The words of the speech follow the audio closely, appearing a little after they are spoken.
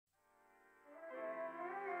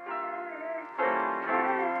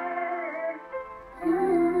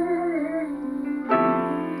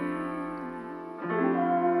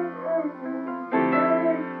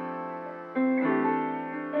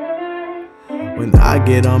When I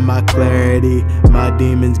get on my clarity, my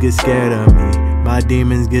demons get scared of me. My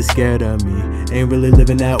demons get scared of me. Ain't really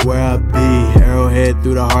living at where I be. Arrowhead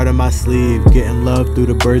through the heart of my sleeve. Getting love through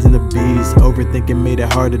the birds and the bees. Overthinking made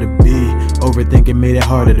it harder to be. Overthinking made it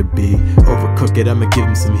harder to be. Overcook it, I'ma give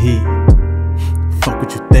him some heat. Fuck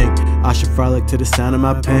what you think. I should frolic to the sound of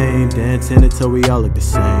my pain. Dancing until we all look the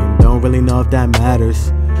same. Don't really know if that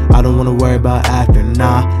matters. I don't wanna worry about after,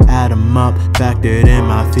 nah. Add 'em up, factored in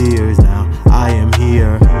my fears now. I am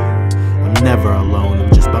here. I'm never alone. I'm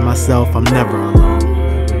just by myself, I'm never alone.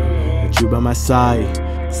 With you by my side,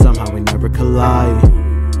 somehow we never collide.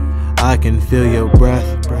 I can feel your breath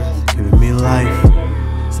giving me life.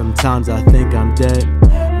 Sometimes I think I'm dead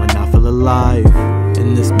when I feel alive.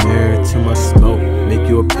 In this mirror, too much smoke, make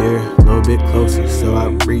you appear a little bit closer. So I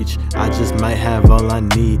reach, I just might have all I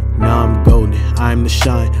need. Now I'm golden, I'm the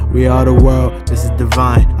shine. We are the world, this is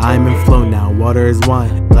divine. I'm in flow now, water is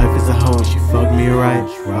wine. Life is a hoe, she fucked me right.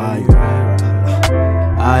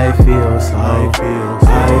 I feel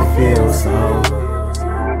so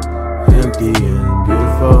empty and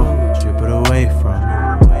beautiful. Strip it away from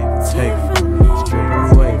me, take from me, strip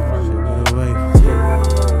it away from me, strip it away from me.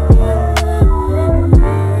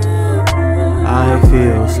 I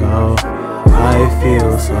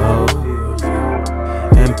feel so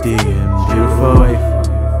empty and beautiful.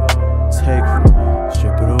 Take from me,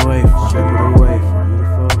 strip it away from me,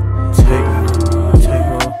 take from me.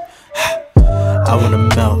 I wanna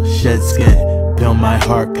melt, shed skin, build my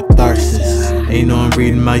heart, catharsis. Ain't no I'm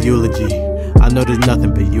reading my eulogy. I know there's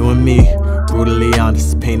nothing but you and me. Brutally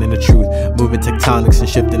honest, pain and the truth. Moving tectonics and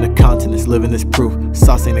shifting the continents. Living this proof.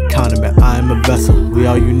 Sauce ain't a condiment, I am a vessel. We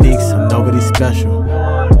all unique, so nobody's special.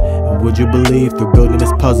 And would you believe through building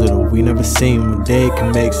this puzzle that we never seen one day it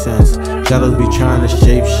can make sense? Shadows be trying to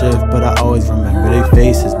shape shift, but I always remember their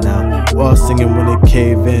faces now. While singing when they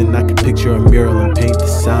cave in, I can picture a mural and paint the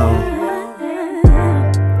sound.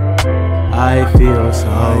 I feel so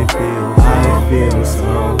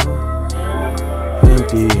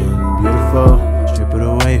empty and beautiful. Strip it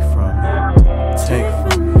away from me, take